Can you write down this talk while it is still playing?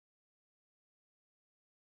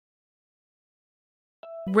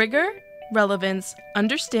Rigor, relevance,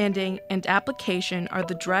 understanding, and application are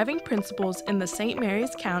the driving principles in the St.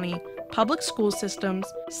 Mary's County Public School System's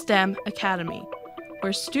STEM Academy,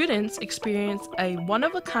 where students experience a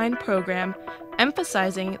one-of-a-kind program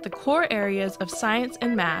emphasizing the core areas of science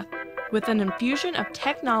and math with an infusion of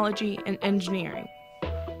technology and engineering.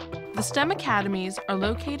 The STEM Academies are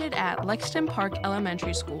located at Lexington Park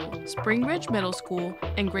Elementary School, Spring Ridge Middle School,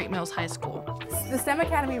 and Great Mills High School. The STEM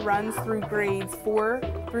Academy runs through grades 4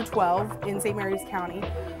 through 12 in St. Mary's County.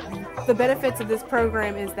 The benefits of this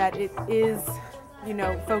program is that it is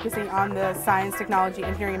focusing on the science, technology,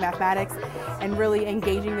 engineering, and mathematics, and really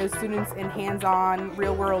engaging those students in hands-on,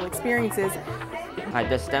 real-world experiences.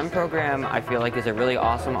 The STEM program, I feel like, is a really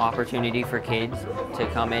awesome opportunity for kids to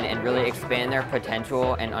come in and really expand their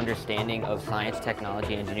potential and understanding of science,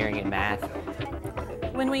 technology, engineering, and math.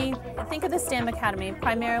 When we think of the STEM Academy,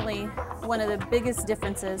 primarily one of the biggest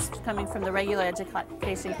differences coming from the regular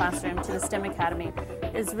education classroom to the STEM Academy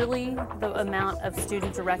is really the amount of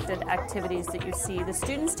student-directed activities that you see. The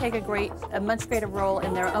students take a much greater role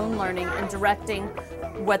in their own learning and directing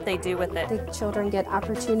what they do with it. The children get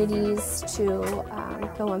opportunities to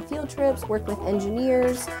go on field trips, work with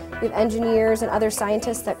engineers. We have engineers and other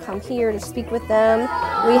scientists that come here to speak with them.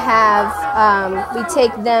 We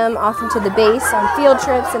take them off into the base on field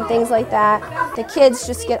trips and things like that. The kids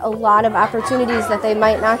just get a lot of opportunities that they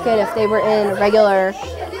might not get if they were in a regular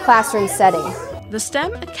classroom setting. The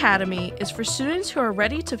STEM Academy is for students who are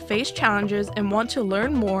ready to face challenges and want to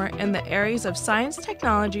learn more in the areas of science,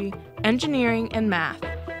 technology, engineering, and math.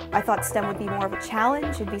 I thought STEM would be more of a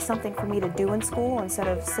challenge. It'd be something for me to do in school instead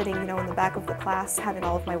of sitting, in the back of the class having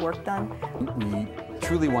all of my work done. We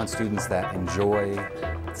truly want students that enjoy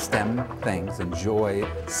STEM things,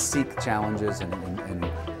 seek challenges,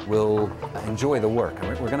 and will enjoy the work.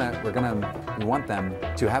 We want them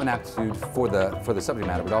to have an aptitude for the subject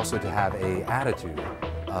matter, but also to have an attitude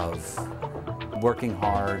of working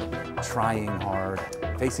hard, trying hard,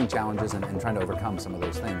 facing challenges, and trying to overcome some of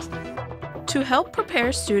those things. To help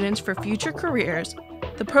prepare students for future careers,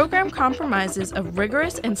 the program compromises a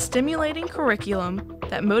rigorous and stimulating curriculum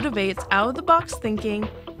that motivates out-of-the-box thinking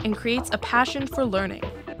and creates a passion for learning.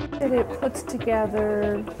 It puts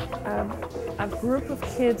together a group of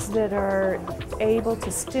kids that are able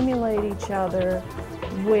to stimulate each other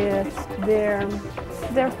with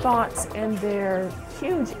their thoughts and their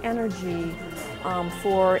huge energy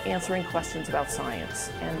for answering questions about science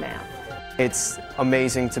and math. It's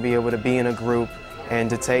amazing to be able to be in a group and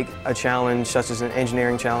to take a challenge such as an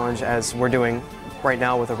engineering challenge, as we're doing right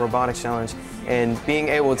now with a robotics challenge, and being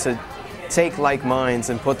able to take like minds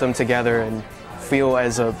and put them together and feel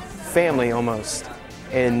as a family almost,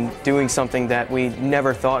 in doing something that we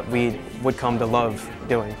never thought we would come to love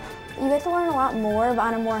doing. You get to learn a lot more, but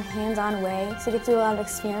on a more hands-on way, so you get to do a lot of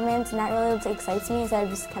experiments, and that really excites me instead of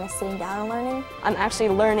just kind of sitting down and learning. I'm actually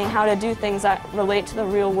learning how to do things that relate to the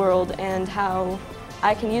real world and how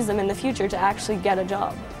I can use them in the future to actually get a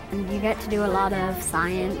job. You get to do a lot of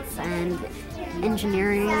science and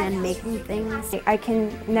engineering and making things. I can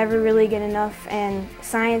never really get enough, and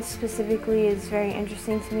science specifically is very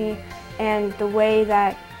interesting to me, and the way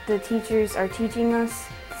that the teachers are teaching us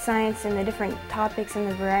science and the different topics and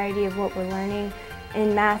the variety of what we're learning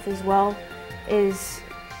in math as well is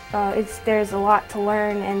there's a lot to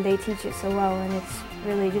learn, and they teach it so well, and it's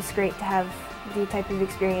really just great to have the type of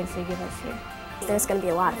experience they give us here. There's going to be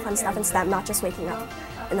a lot of fun stuff in STEM, not just waking up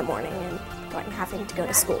in the morning and having to go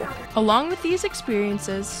to school. Along with these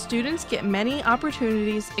experiences, students get many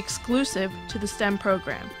opportunities exclusive to the STEM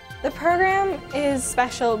program. The program is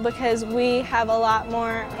special because we have a lot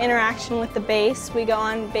more interaction with the base. We go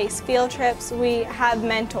on base field trips. We have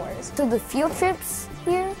mentors. So the field trips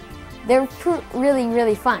here, they're really,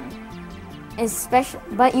 really fun.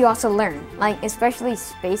 But you also learn, especially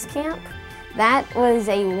space camp. That was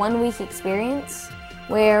a one-week experience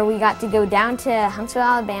where we got to go down to Huntsville,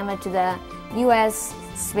 Alabama to the U.S.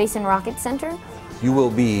 Space and Rocket Center. You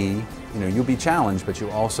will be, you'll be challenged, but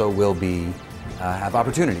you also will be have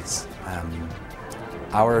opportunities.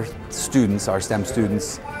 Our students, our STEM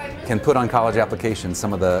students, can put on college applications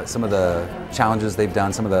some of the challenges they've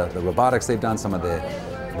done, some of the robotics they've done, some of the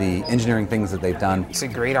engineering things that they've done. It's a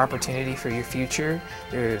great opportunity for your future.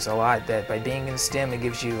 There's a lot that by being in STEM, it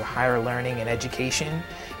gives you higher learning and education.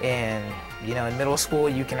 And in middle school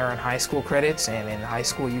you can earn high school credits, and in high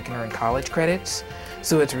school you can earn college credits.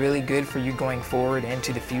 So it's really good for you going forward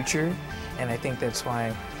into the future. And I think that's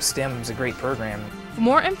why STEM is a great program. For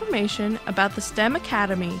more information about the STEM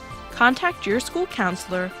Academy, contact your school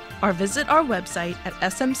counselor or visit our website at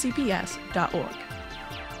smcps.org.